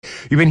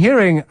You've been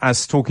hearing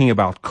us talking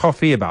about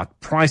coffee, about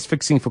price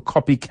fixing for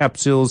coffee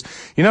capsules.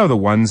 You know,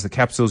 the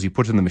capsules you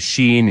put in the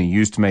machine and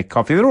use to make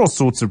coffee. There are all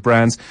sorts of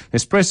brands.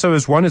 Nespresso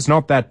is one. It's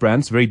not that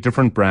brand. It's a very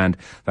different brand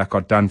that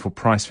got done for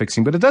price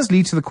fixing. But it does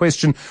lead to the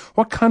question,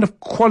 what kind of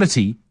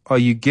quality are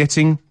you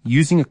getting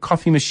using a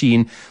coffee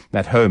machine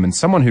at home? And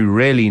someone who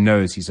really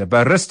knows, he's a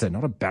barista,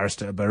 not a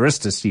barrister, a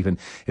barista, Stephen.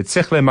 It's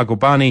Sihle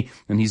Magubane,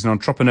 and he's an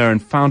entrepreneur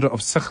and founder of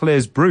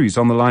Sihle's Brew. He's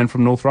on the line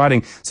from North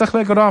Riding.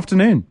 Sihle, good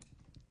afternoon.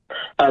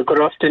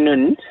 Good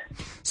afternoon.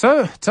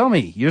 So, tell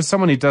me, you're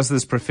someone who does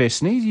this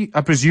professionally.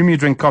 I presume you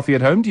drink coffee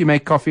at home. Do you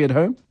make coffee at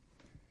home?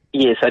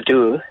 Yes, I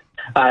do.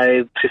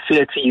 I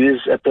prefer to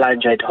use a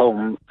plunger at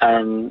home.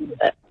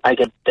 I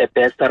get the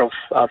best out of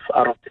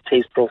the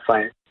taste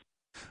profile.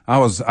 I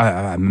was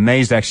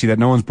amazed, actually, that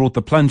no one's brought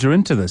the plunger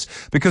into this.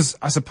 Because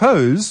I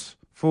suppose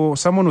for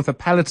someone with a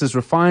palate as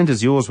refined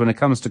as yours when it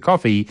comes to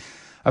coffee,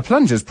 a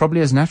plunger is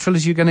probably as natural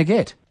as you're going to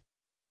get.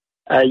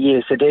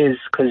 Yes, it is,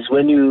 because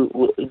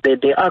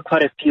there are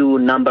quite a few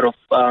number of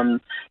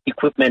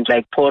equipment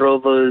like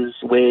pour-overs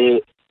where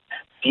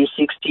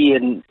V60,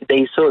 and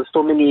there's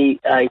so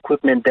many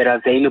equipment that are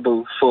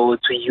available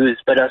to use,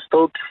 but I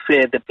still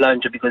prefer the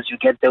plunger because you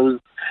get those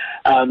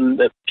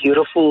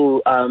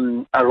beautiful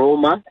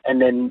aroma,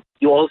 and then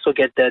you also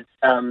get that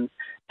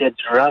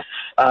rough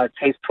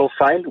taste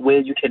profile where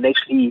you can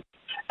actually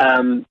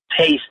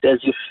taste as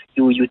if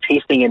you're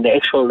tasting in the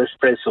actual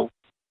espresso.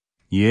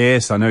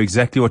 Yes, I know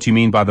exactly what you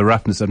mean by the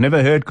roughness. I've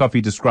never heard coffee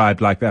described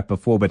like that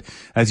before, but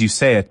as you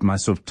say it, my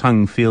sort of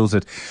tongue feels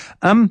it.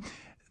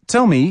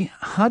 Tell me,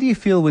 how do you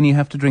feel when you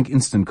have to drink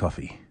instant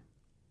coffee?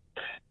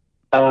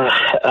 But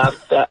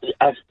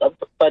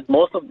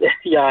most of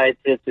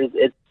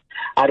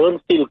I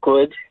don't feel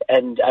good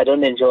and I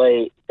don't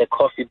enjoy the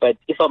coffee. But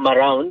if I'm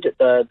around,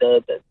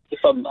 if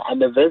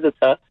I'm a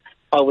visitor,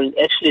 I will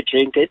actually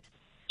drink it,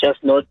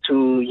 just not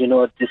to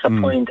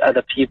disappoint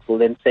other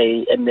people and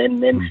say and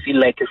then feel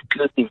like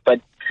exclusive.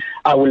 But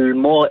I will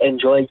more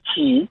enjoy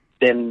tea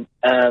than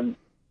an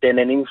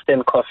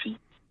instant coffee.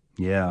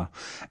 Yeah.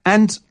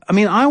 And I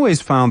mean, I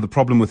always found the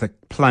problem with a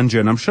plunger,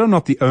 and I'm sure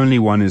not the only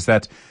one, is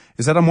that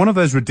I'm one of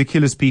those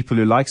ridiculous people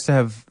who likes to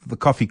have the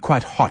coffee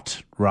quite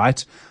hot,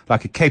 right?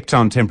 Like a Cape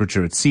Town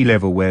temperature at sea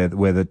level where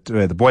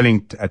the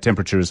boiling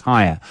temperature is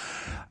higher.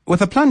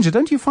 With a plunger,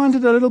 don't you find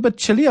it a little bit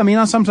chilly? I mean,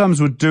 I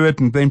sometimes would do it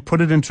and then put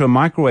it into a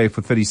microwave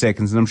for 30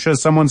 seconds, and I'm sure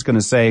someone's going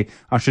to say,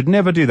 I should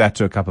never do that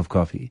to a cup of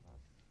coffee.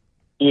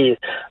 Yes.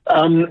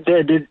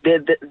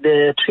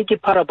 The tricky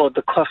part about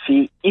the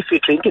coffee, if you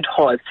drink it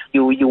hot,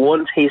 you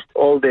won't taste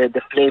all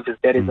the flavors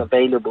that is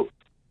available.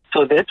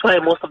 So that's why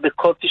most of the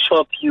coffee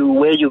shop,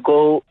 where you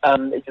go,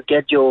 you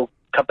get your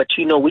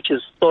cappuccino, which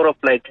is sort of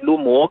like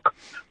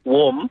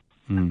warm.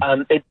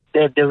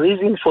 The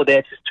reason for that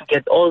is to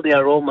get all the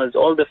aromas,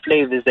 all the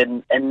flavors,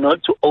 and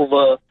not to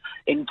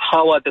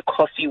empower the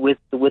coffee with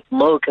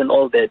milk and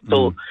all that.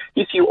 So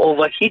if you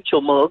overheat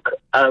your milk,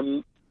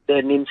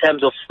 then in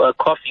terms of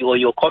coffee, or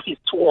your coffee is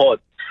too hot,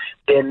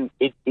 then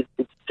it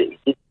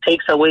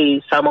takes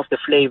away some of the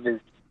flavors.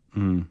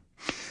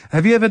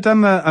 Have you ever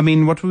done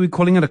what were we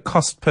calling it, a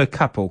cost per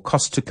cup or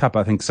cost to cup?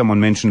 I think someone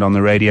mentioned on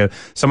the radio.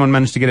 Someone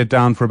managed to get it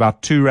down for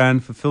about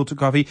R2 for filter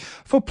coffee.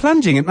 For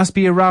plunging, it must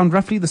be around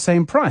roughly the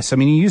same price. I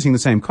mean, you're using the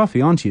same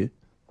coffee, aren't you?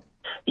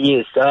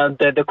 Yes,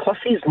 the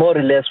coffee is more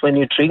or less, when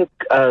you drink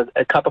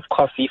a cup of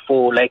coffee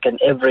for like an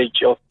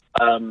average of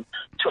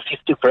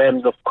 250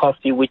 grams of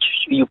coffee, which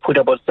you put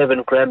about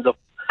 7 grams of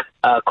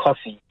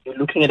coffee, you're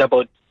looking at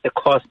about, the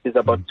cost is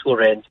about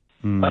R2.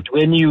 But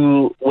when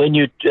you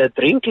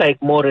drink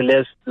like more or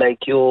less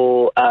like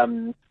your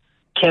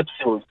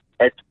capsules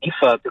at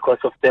differ because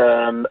of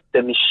the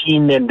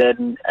machine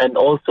and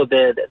also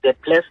the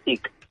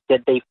plastic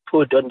that they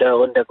put on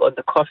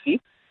the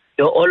coffee,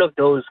 all of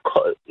those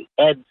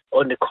adds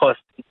on the cost.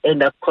 It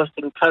end up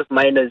costing plus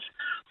minus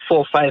 4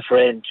 or 5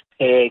 rand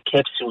per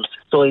capsules.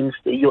 So in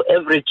your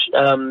average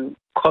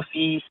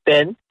coffee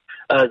spend,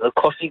 the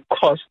coffee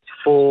cost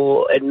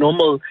for a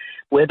normal,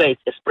 whether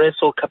it's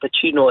espresso,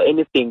 cappuccino, or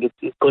anything,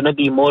 it's going to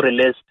be more or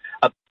less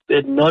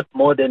not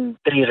more than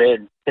 3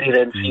 rand,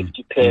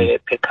 3.50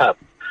 per cup.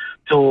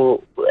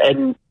 So,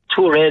 and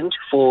 2 rand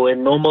for a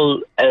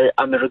normal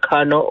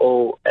Americano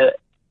or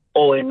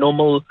a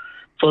normal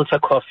filter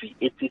coffee.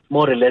 It's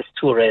more or less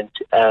 2 rand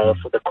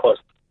for the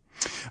cost.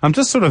 I'm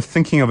just sort of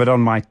thinking of it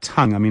on my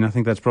tongue. I mean, I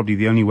think that's probably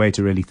the only way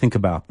to really think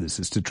about this,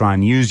 is to try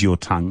and use your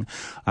tongue.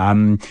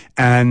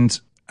 And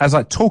as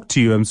I talk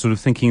to you, I'm sort of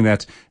thinking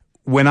that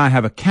when I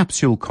have a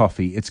capsule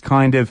coffee, it's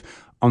kind of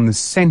on the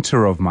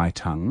center of my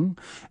tongue.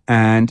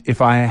 And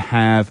if I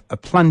have a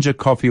plunger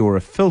coffee or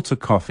a filter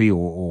coffee,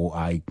 or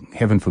I,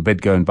 heaven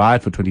forbid, go and buy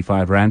it for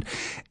 25 rand,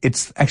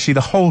 it's actually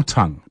the whole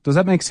tongue. Does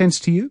that make sense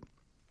to you?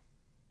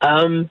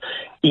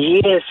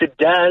 Yes, it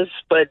does.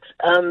 But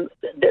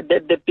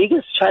the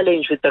biggest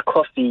challenge with the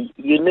coffee,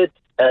 you need,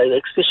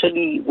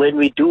 especially when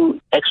we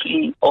do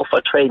actually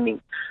offer training,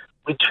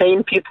 we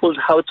train people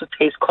how to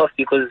taste coffee,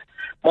 because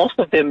most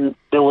of them,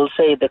 they will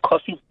say the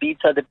coffee is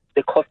bitter,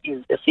 the coffee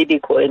is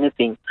acidic or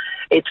anything.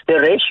 It's the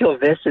ratio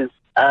versus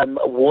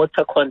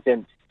water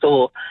content.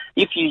 So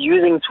if you're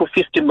using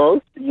 250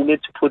 ml, you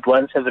need to put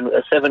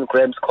 7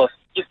 grams coffee.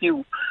 If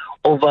you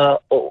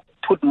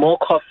put more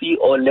coffee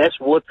or less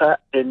water,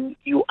 then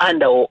you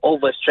under or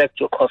over extract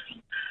your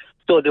coffee.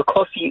 So the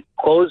coffee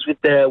goes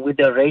with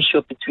the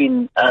ratio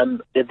between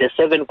the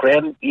 7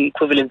 gram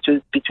equivalent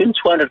to between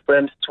 200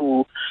 grams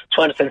to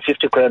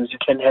 250 grams. You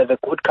can have a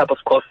good cup of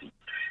coffee.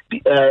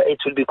 It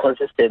will be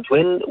consistent.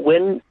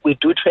 When we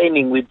do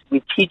training, we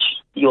teach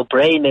your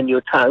brain and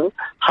your tongue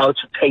how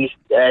to taste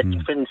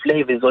different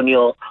flavors on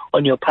your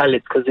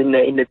palate. Because in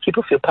the tip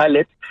of your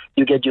palate,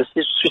 you get your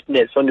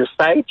sweetness. On your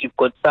side, you've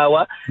got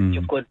sour,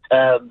 you've got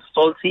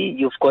salty,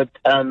 you've got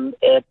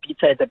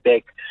bitter at the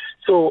back.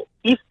 So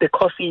if the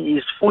coffee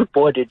is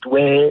full-bodied,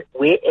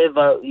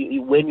 wherever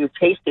when you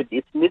taste it,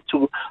 it needs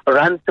to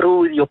run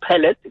through your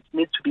palate. It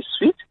needs to be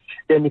sweet.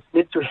 Then it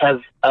needs to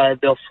have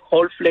the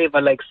whole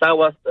flavor like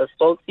sour,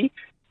 salty.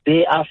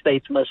 Thereafter,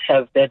 it must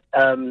have that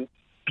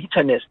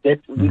bitterness. That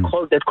we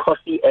call that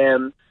coffee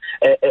a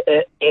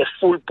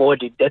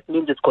full-bodied. That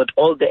means it's got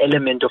all the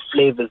element of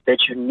flavors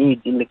that you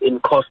need in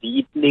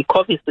coffee. The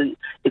coffee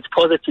it's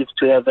positive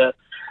to have a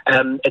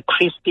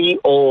crispy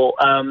or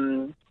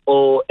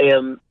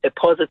a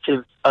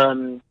positive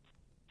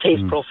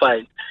taste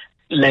profile.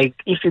 Like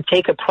if you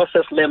take a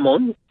processed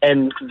lemon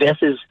and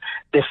versus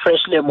the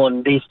fresh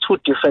lemon, there's two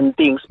different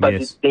things, but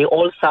they're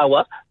all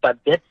sour. But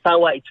that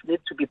sour, it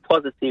needs to be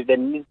positive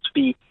and needs to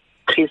be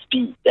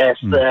crispy as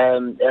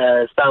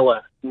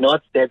sour,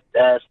 not that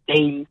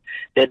stale.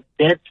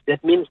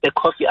 That means the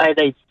coffee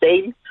either it's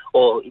stale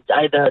or it's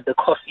either the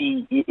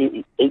coffee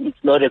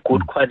it's not a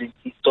good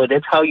quality. So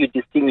that's how you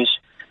distinguish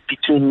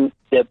between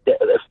the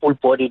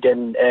full-bodied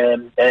and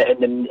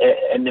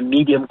the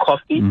medium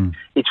coffee.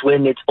 It's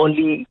when it's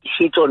only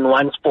hit on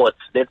one spot.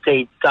 Let's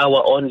say it's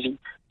sour only.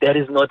 That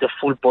is not a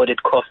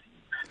full-bodied coffee.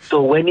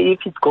 So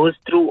if it goes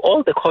through,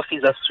 all the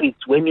coffees are sweet.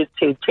 When you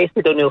taste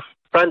it on your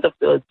front of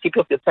the tip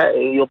of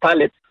your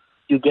palate,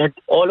 you get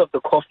all of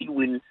the coffee.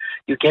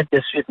 You get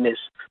the sweetness.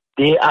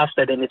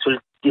 Thereafter, then it will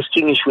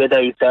distinguish whether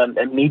it's a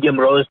medium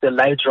roast, a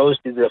light roast,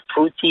 is it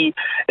fruity,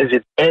 is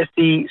it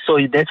earthy. So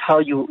that's how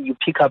you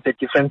pick up the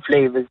different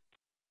flavors.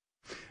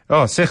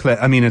 Oh, Sihle,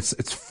 I mean, it's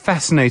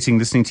fascinating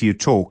listening to you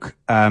talk.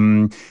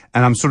 And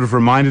I'm sort of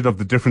reminded of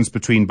the difference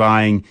between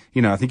buying,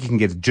 I think you can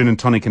get a gin and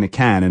tonic in a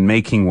can and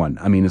making one.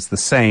 I mean, it's the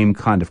same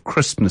kind of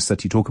crispness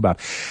that you talk about.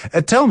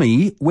 Tell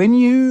me, when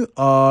you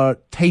are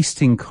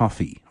tasting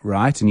coffee,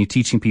 right, and you're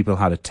teaching people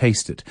how to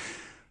taste it,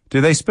 do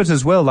they spit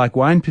as well like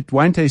wine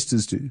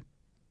tasters do?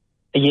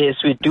 Yes,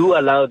 we do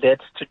allow that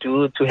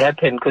to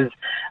happen, because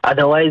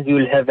otherwise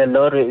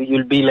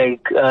you'll be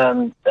like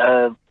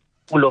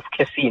full of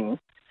caffeine.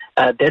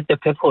 That's the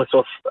purpose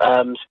of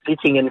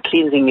splitting and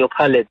cleansing your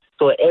palate.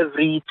 So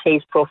every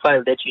taste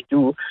profile that you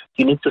do,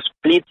 you need to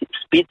split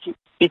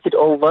it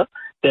over,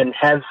 then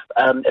have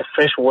a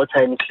fresh water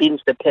and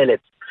cleanse the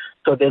palate.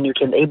 So then you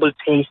can able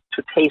taste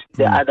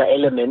the other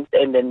elements,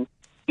 and then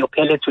your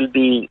palate will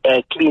be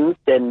cleansed,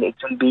 and it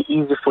will be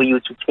easy for you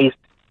to taste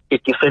the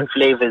different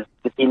flavors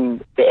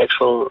within the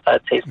actual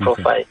taste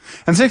profile.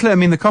 And Sihle, I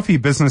mean, the coffee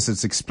business,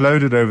 it's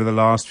exploded over the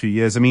last few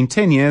years. I mean,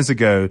 10 years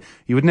ago,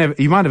 you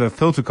might have a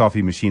filter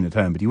coffee machine at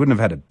home, but you wouldn't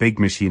have had a big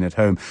machine at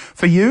home.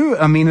 For you,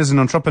 I mean, as an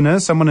entrepreneur,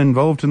 someone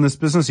involved in this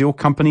business, your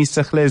company,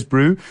 Sihle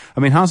Brew,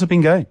 I mean, how's it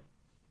been going?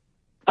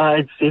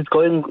 It's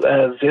going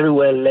very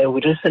well.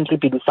 We recently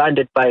been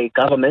funded by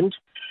government,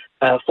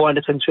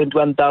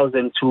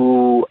 421,000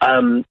 to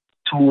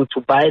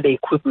buy the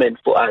equipment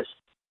for us,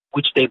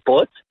 which they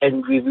bought,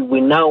 and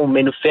we now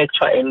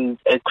manufacture and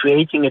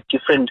creating a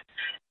different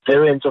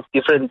variants of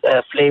different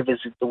flavors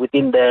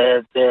within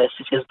the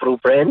Sihle Brew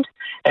brand.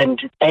 And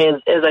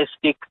as I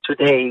speak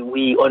today,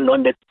 we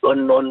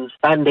on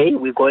Sunday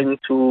we're going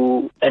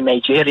to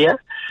Nigeria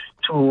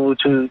to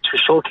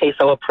showcase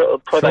our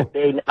product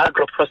there in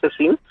agro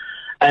processing.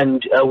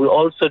 And we're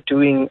also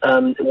doing,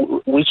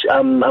 which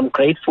I'm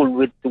grateful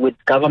with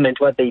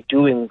government, what they're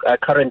doing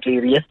currently.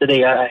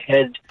 Yesterday I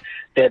heard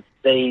that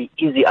they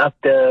easy up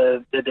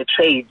the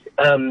trade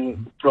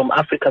from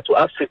Africa to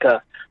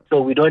Africa,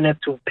 so we don't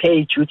have to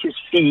pay duties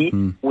fee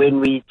when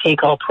we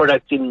take our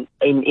product in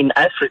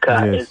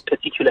Africa,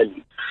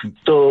 particularly.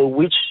 So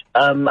which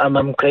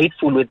I'm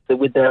grateful with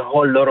the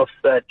whole lot of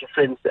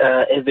different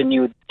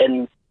avenues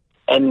and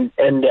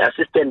the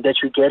assistance that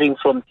you're getting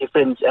from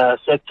different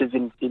sectors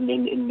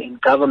in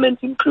government,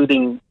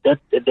 including that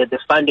the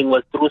funding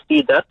was through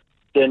CEDA.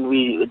 Then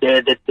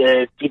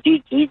the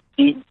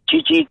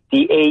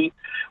GGDA,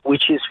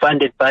 which is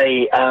funded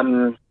by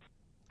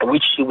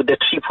the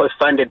trip was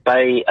funded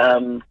by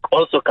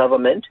also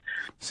government.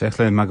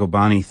 Sihle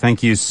Magubane,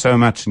 thank you so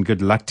much and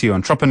good luck to you.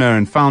 Entrepreneur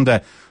and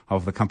founder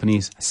of the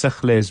company's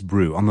Sihle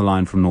Brew, on the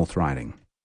line from North Riding.